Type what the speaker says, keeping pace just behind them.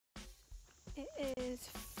is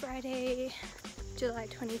Friday, July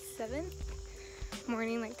 27th,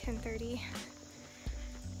 morning, like 10:30.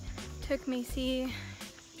 Took Macey,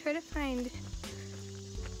 try to find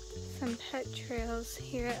some pet trails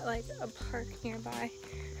here at like a park nearby,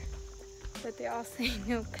 but they all say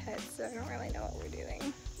no pets, so I don't really know what we're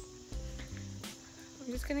doing.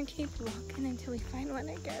 I'm just gonna keep walking until we find one,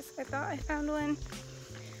 I guess. I thought I found one.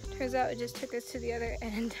 Turns out it just took us to the other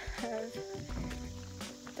end of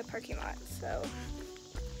the parking lot, so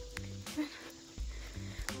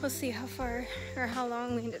we'll see how far or how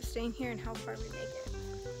long we end up staying here and how far we make it.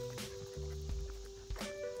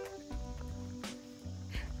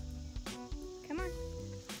 Come on.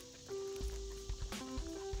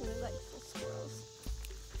 Really likes the squirrels.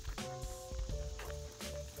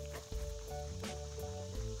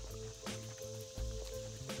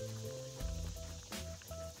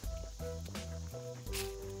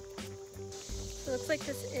 So it looks like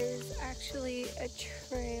this is actually a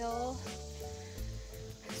trail.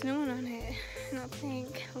 There's no one on it, I don't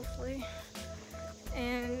think, hopefully.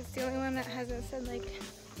 And it's the only one that hasn't said like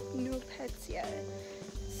no pets yet.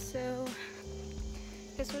 So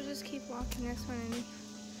I guess we'll just keep walking this one and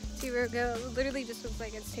see where we go. It literally just looks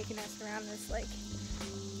like it's taking us around this like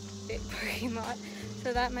big parking lot.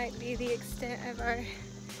 So that might be the extent of our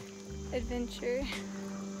adventure.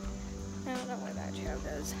 I don't know where that trail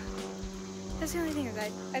goes. That's the only thing is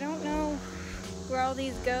I don't know where all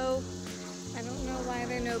these go. I don't know why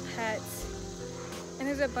there are no pets. And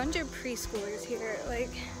there's a bunch of preschoolers here.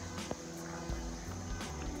 Like,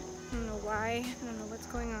 I don't know why. I don't know what's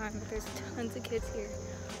going on, but there's tons of kids here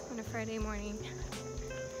on a Friday morning.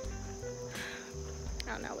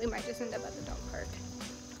 I don't know. We might just end up at the dog park.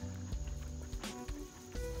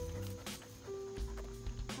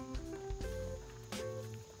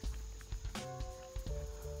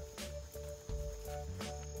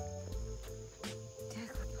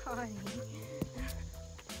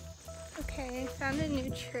 Okay, found a new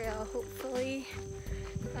trail, hopefully.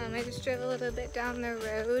 I just drove a little bit down the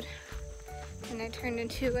road and I turned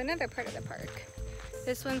into another part of the park.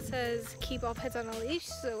 This one says keep all pets on a leash,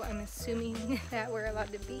 so I'm assuming that we're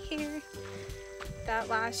allowed to be here. That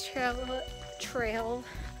last trail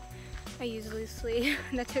I use loosely,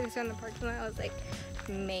 that took us down the parking lot, was like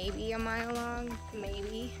maybe a mile long,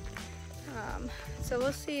 maybe. So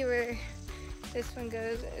we'll see where this one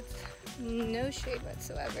goes. It's no shade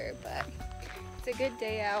whatsoever, but it's a good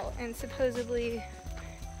day out, and supposedly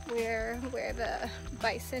where the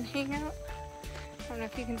bison hang out. I don't know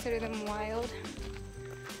if you consider them wild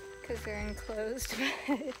because they're enclosed,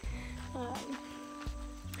 but I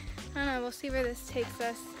don't know, we'll see where this takes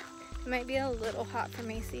us. It might be a little hot for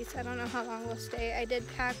Macey, so I don't know how long we'll stay. I did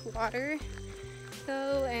pack water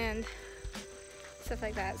though and stuff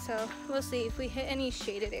like that, so we'll see. If we hit any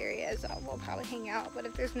shaded areas, we'll probably hang out, but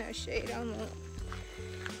if there's no shade, I won't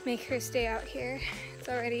make her stay out here. It's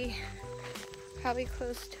already probably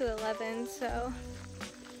close to 11, so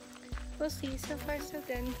we'll see. So far so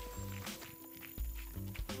good.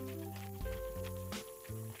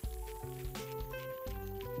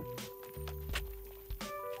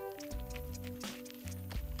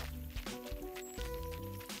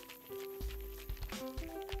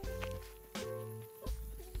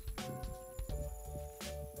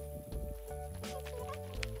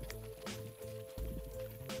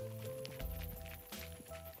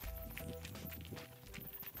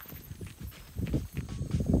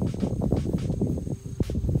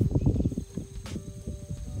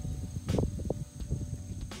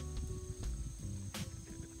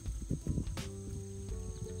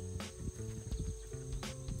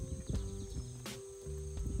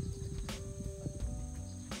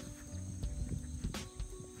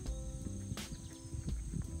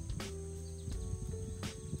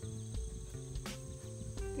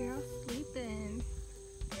 They're all sleeping.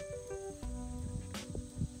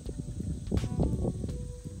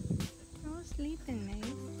 They're all sleeping,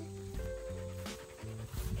 Mace.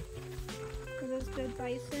 Are those good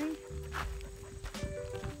bison?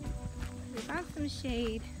 We found some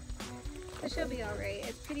shade, but she'll be alright.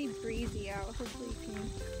 It's pretty breezy out. Hopefully you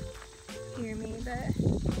can hear me, but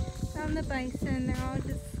found the bison. They're all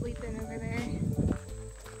just sleeping over there.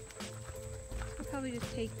 I'll probably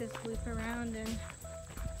just take this loop around and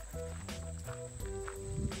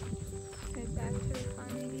head back to the farm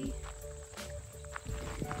maybe.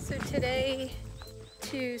 So today,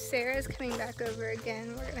 Sarah's coming back over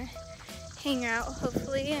again. We're gonna hang out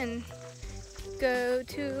hopefully and go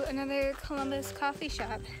to another Columbus coffee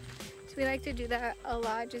shop. So we like to do that a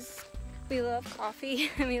lot. We love coffee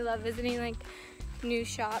and we love visiting like new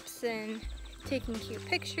shops and taking cute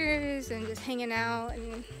pictures and just hanging out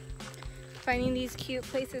and finding these cute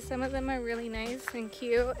places. Some of them are really nice and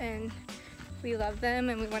cute and we love them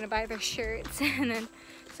and we want to buy their shirts, and then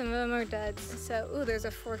some of them are duds. So, ooh, there's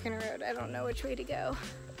a fork in the road. I don't know which way to go.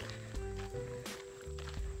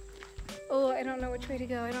 Oh, I don't know which way to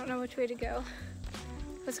go. I don't know which way to go.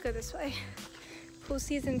 Let's go this way. Full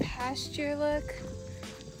season pasture, look.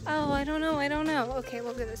 Oh, I don't know. I don't know. Okay,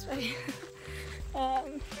 we'll go this way.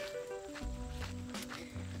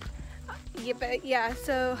 Yeah, but yeah,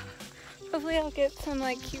 so hopefully I'll get some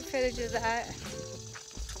like cute footage of that.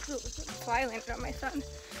 Ooh, fly landed on my phone.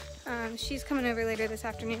 She's coming over later this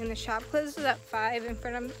afternoon. The shop closes at 5 in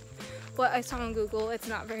front of what I saw on Google. It's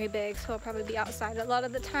not very big, so I'll probably be outside a lot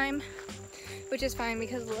of the time, which is fine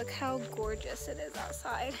because look how gorgeous it is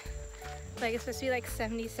outside. Like, it's supposed to be like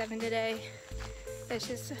 77 today. It's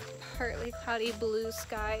just partly cloudy, blue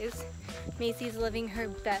skies. Macey's living her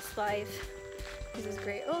best life. This is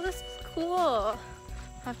great. Oh, this is cool. I'll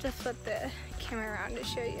have to flip the camera around to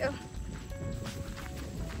show you.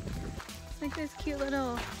 It's like this cute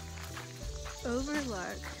little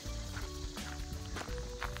overlook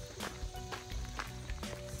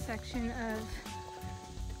section of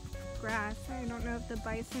grass. I don't know if the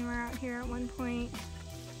bison were out here at one point.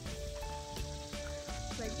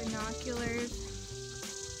 Like binoculars.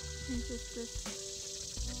 There's just this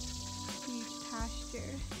huge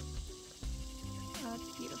pasture. Oh,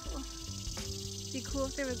 it's beautiful. It'd be cool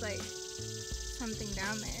if there was like something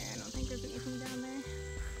down there. I don't think there's anything down there.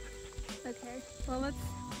 Okay, well, let's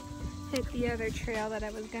hit the other trail that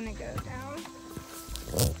I was gonna go down,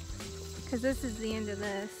 because this is the end of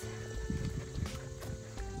this.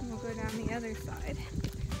 And we'll go down the other side.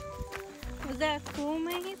 Was that cool,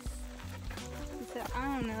 Mace? So,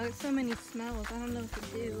 I don't know, there's so many smells, I don't know what to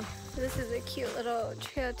do. So this is a cute little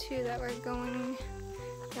trail too that we're going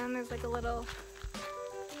down. There's like a little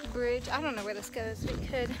bridge. I don't know where this goes. We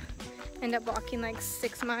could end up walking like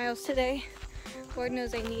 6 miles today. Lord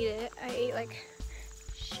knows I need it. I ate like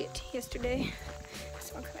shit yesterday.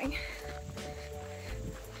 So I'm coming.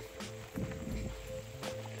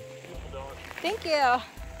 Thank you.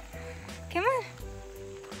 Come on.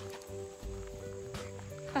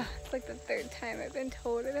 Oh, it's like the 3rd time I've been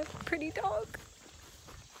told it's a pretty dog.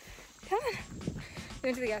 Come on. We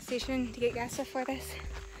went to the gas station to get gas before this.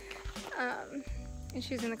 And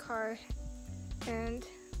she was in the car, and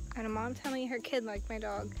I had a mom tell me her kid liked my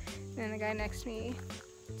dog, and then the guy next to me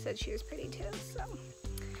said she was pretty too. So,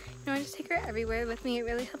 you know, I just take her everywhere with me. It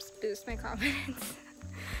really helps boost my confidence.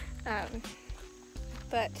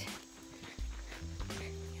 But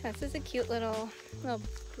yeah, this is a cute little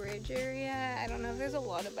bridge area. I don't know if there's a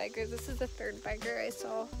lot of bikers. This is the 3rd biker I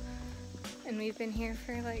saw, and we've been here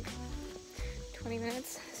for like 20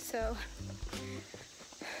 minutes. So,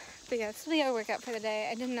 but yeah, this will be our workout for the day.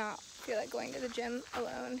 I did not feel like going to the gym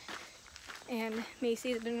alone, and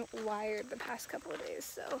Macey's been wired the past couple of days,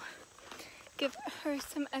 so give her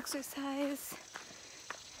some exercise.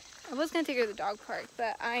 I was gonna take her to the dog park,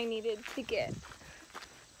 but I needed to get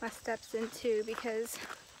my steps in too because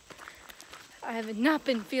I have not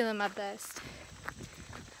been feeling my best.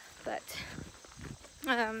 But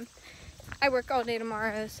I work all day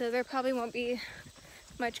tomorrow, so there probably won't be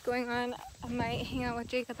much going on. I might hang out with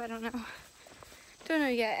Jacob, I don't know. Don't know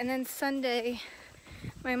yet. And then Sunday,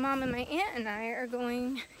 my mom and my aunt and I are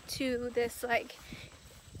going to this like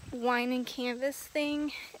wine and canvas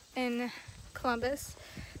thing in Columbus,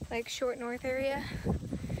 like Short North area.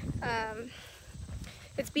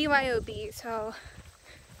 It's BYOB, so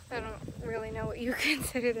I don't really know what you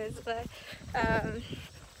consider this, but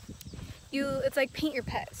it's like paint your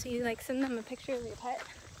pet. So you like send them a picture of your pet,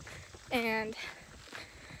 and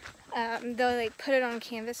they'll like put it on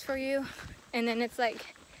canvas for you, and then it's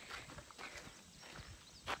like,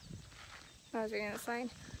 I was reading the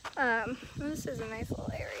sign. This is a nice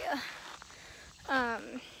little area.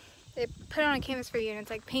 They put it on a canvas for you, and it's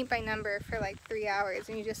like paint by number for like 3 hours,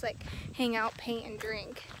 and you just like hang out, paint, and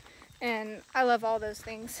drink. And I love all those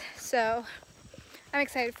things, so I'm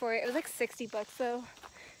excited for it. It was like 60 bucks though,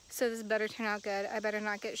 so this better turn out good. I better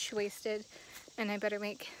not get wasted, and I better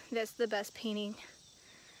make this the best painting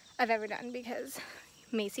I've ever done, because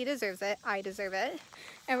Macey deserves it, I deserve it,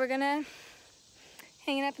 and we're gonna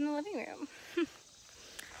hang it up in the living room.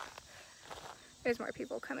 There's more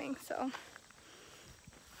people coming, so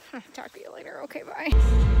talk to you later. Okay, bye.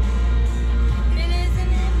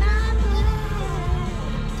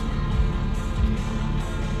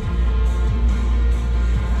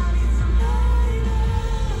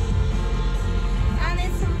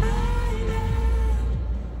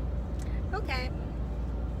 Okay.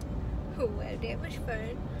 Well, that was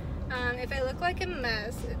fun. If I look like a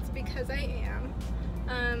mess, it's because I am.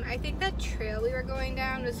 I think that trail we were going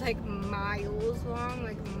down was like miles long,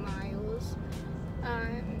 like miles.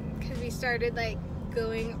 Because we started like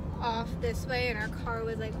going off this way and our car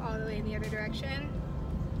was like all the way in the other direction.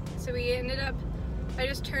 So we ended up, I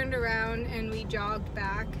just turned around and we jogged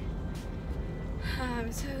back.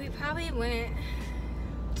 So we probably went,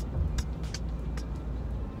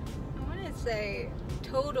 I want to say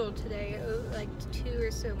total today, like 2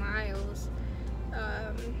 or so miles.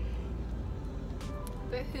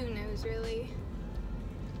 But who knows really.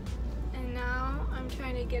 And now I'm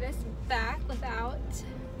trying to get us back without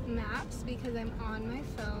maps because I'm on my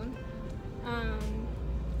phone.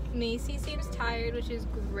 Macey seems tired, which is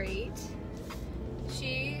great.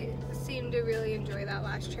 She seemed to really enjoy that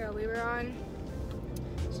last trail we were on.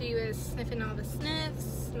 She was sniffing all the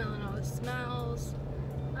sniffs, smelling all the smells,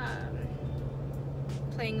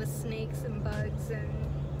 playing with snakes and bugs and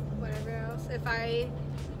whatever else. If I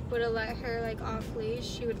would have let her like off leash,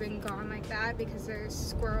 she would have been gone like that because there's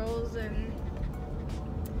squirrels, and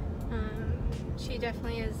she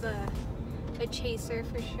definitely is a chaser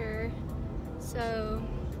for sure. So,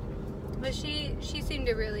 but she seemed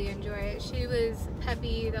to really enjoy it. She was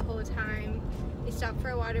peppy the whole time. We stopped for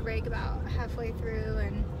a water break about halfway through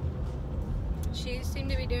and she seemed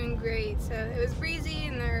to be doing great. So it was breezy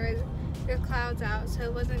and there were clouds out, so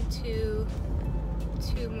it wasn't too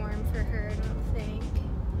warm for her, I don't think.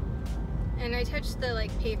 And I touched the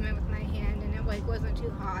like pavement with my hand and it like wasn't too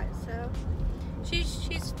hot, so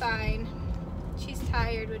she's fine. She's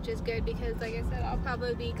tired, which is good because like I said, I'll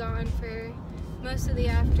probably be gone for most of the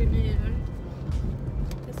afternoon.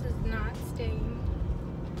 This is not staying.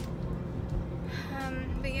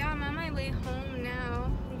 But yeah, I'm on my way home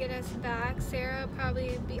now to get us back. Sarah will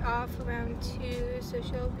probably be off around 2, so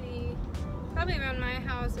she'll be probably around my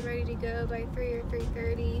house ready to go by 3 or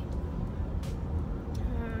 3:30.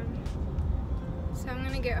 So I'm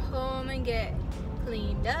gonna get home and get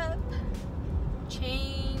cleaned up,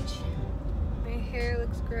 change. My hair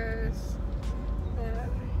looks gross.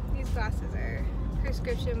 These glasses are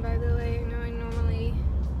prescription, by the way. I know I normally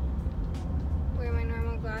wear my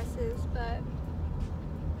normal glasses, but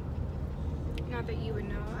not that you would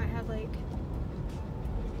know. I have like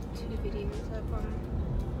 2 videos up on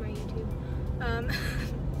my YouTube.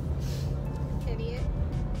 Idiot.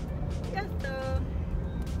 Yeah, so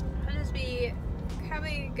I'll just be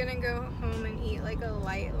probably gonna go home and eat like a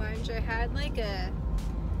light lunch. I had like a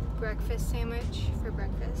breakfast sandwich for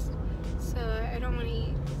breakfast, so I don't want to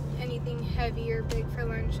eat anything heavy or big for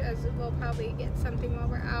lunch, as we'll probably get something while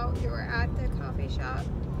we're out or at the coffee shop.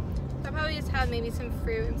 I'll probably just have maybe some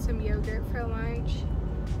fruit and some yogurt for lunch.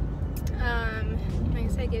 Like I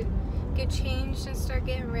said, get changed and start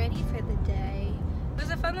getting ready for the day. It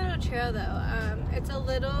was a fun little trail though. It's a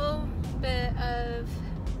little bit of,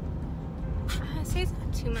 I'd say it's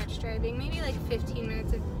not too much driving, maybe like 15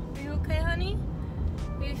 minutes of, are you okay honey?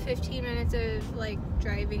 Maybe 15 minutes of like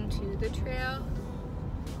driving to the trail,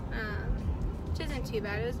 which isn't too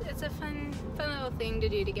bad. It's a fun little thing to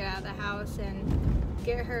do to get out of the house and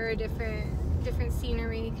get her a different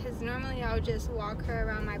scenery, because normally I'll just walk her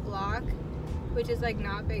around my block, which is like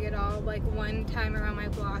not big at all. Like one time around my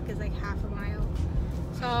block is like half a mile.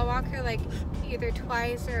 So I'll walk her like either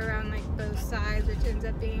twice or around like both sides, which ends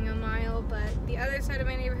up being a mile, but the other side of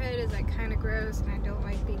my neighborhood is like kind of gross and I don't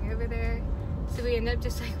like being over there. So we end up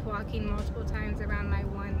just like walking multiple times around my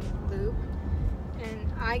one loop.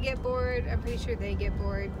 And I get bored, I'm pretty sure they get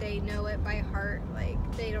bored. They know it by heart, like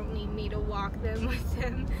they don't need me to walk them with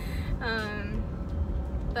them.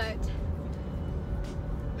 But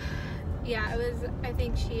yeah, I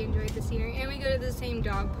think she enjoyed the scenery. And we go to the same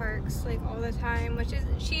dog parks like all the time, which is,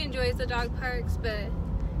 she enjoys the dog parks, but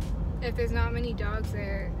if there's not many dogs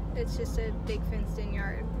there, it's just a big fenced in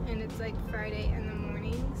yard. And it's like Friday in the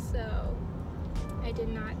morning, so I did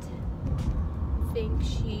not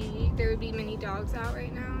think there would be many dogs out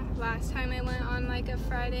right now. Last time I went on like a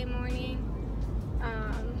Friday morning,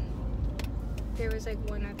 there was like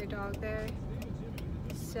one other dog there,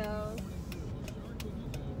 so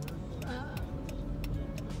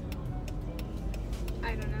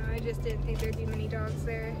I don't know, I just didn't think there'd be many dogs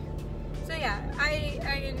there. So yeah,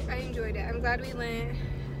 I enjoyed it. I'm glad we went.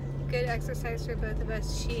 Good exercise for both of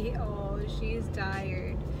us. She's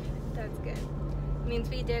tired. That's good. It means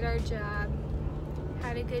we did our job.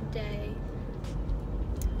 Had a good day.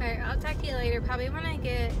 Alright, I'll talk to you later, probably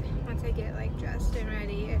once I get like dressed and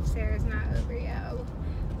ready. If Sarah's not over yet, I'll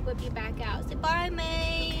whip you back out. Say bye,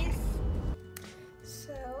 Mace!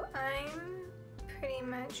 So I'm pretty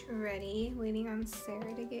much ready, waiting on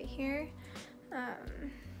Sarah to get here. I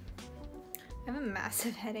have a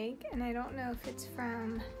massive headache and I don't know if it's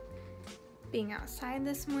from being outside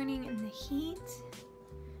this morning in the heat,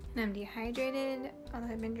 and I'm dehydrated, although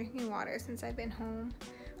I've been drinking water since I've been home,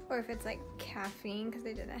 or if it's like caffeine because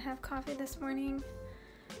I didn't have coffee this morning.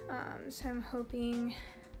 So I'm hoping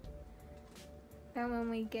that when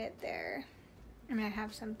we get there, I might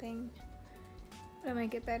have something that might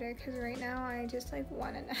get better, because right now I just like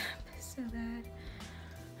want a nap so bad.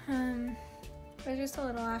 It's just a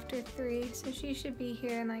little after 3, so she should be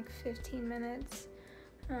here in like 15 minutes.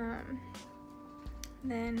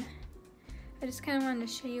 Then I just kind of wanted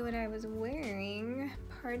to show you what I was wearing.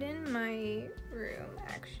 Pardon my room,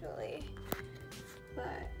 actually.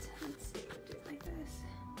 But let's see, we'll do it like this.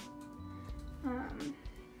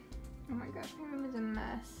 Oh my gosh, my room is a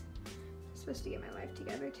mess. I'm supposed to get my life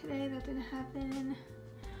together today. That didn't happen.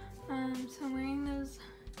 So I'm wearing those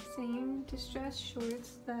same distressed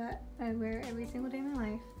shorts that I wear every single day of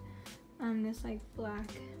my life. This like black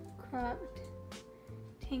cropped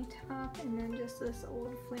tank top, and then just this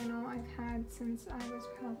old flannel I've had since I was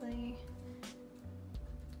probably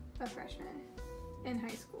a freshman in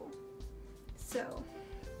high school. So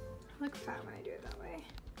I look fat when I do it that way.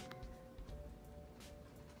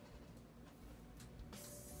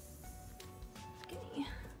 Skinny.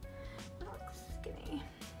 I look skinny.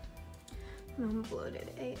 I'm bloated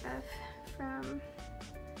AF from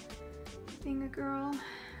being a girl.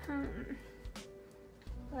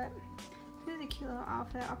 But this is a cute little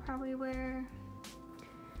outfit I'll probably wear.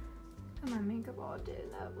 Got my makeup all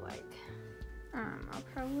did up, like, I'll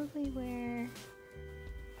probably wear,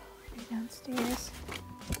 are they downstairs?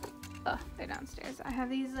 Oh, they're downstairs. I have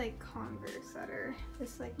these like Converse that are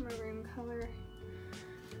this like maroon color.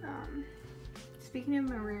 Speaking of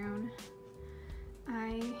maroon,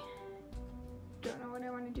 I don't know what I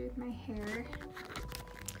want to do with my hair.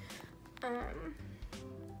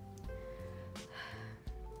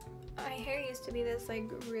 My hair used to be this like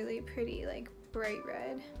really pretty like bright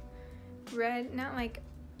red, not like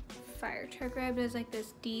fire truck red, but it's like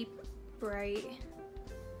this deep bright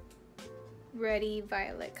reddy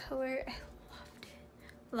violet color. I loved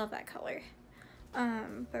it. Love that color.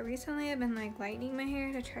 But recently I've been like lightening my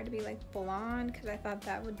hair to try to be like blonde, because I thought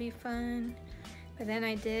that would be fun. But then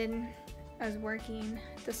I was working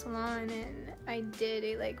at the salon and I did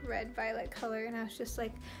a like red violet color, and I was just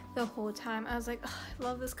like, the whole time I was like, oh, I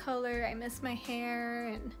love this color, I miss my hair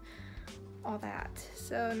and all that.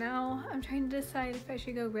 So now I'm trying to decide if I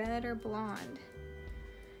should go red or blonde.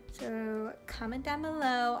 So comment down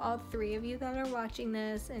below, all 3 of you that are watching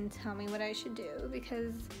this, and tell me what I should do,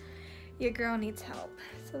 because your girl needs help.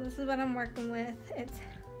 So this is what I'm working with. It's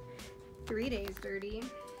 3 days dirty.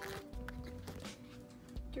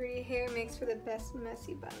 Dirty hair makes for the best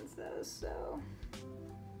messy buns though, so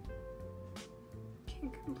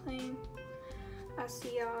can't complain. I'll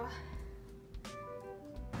see y'all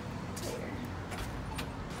later.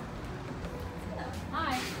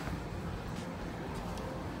 Hi.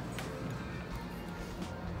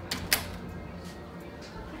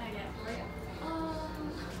 What can I get for you?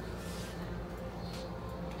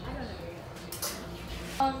 I don't know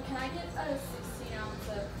yet. Can I get a 16 ounce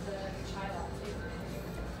of the chai latte?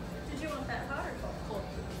 Did you want that hot or cold?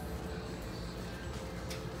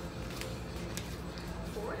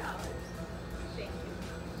 $4. Thank you.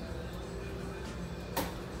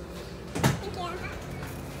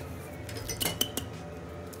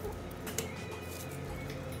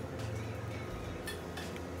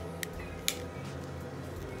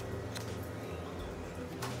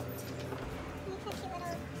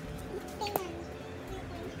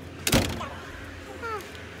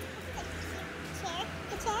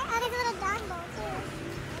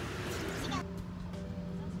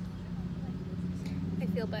 I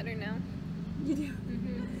feel better now. You do?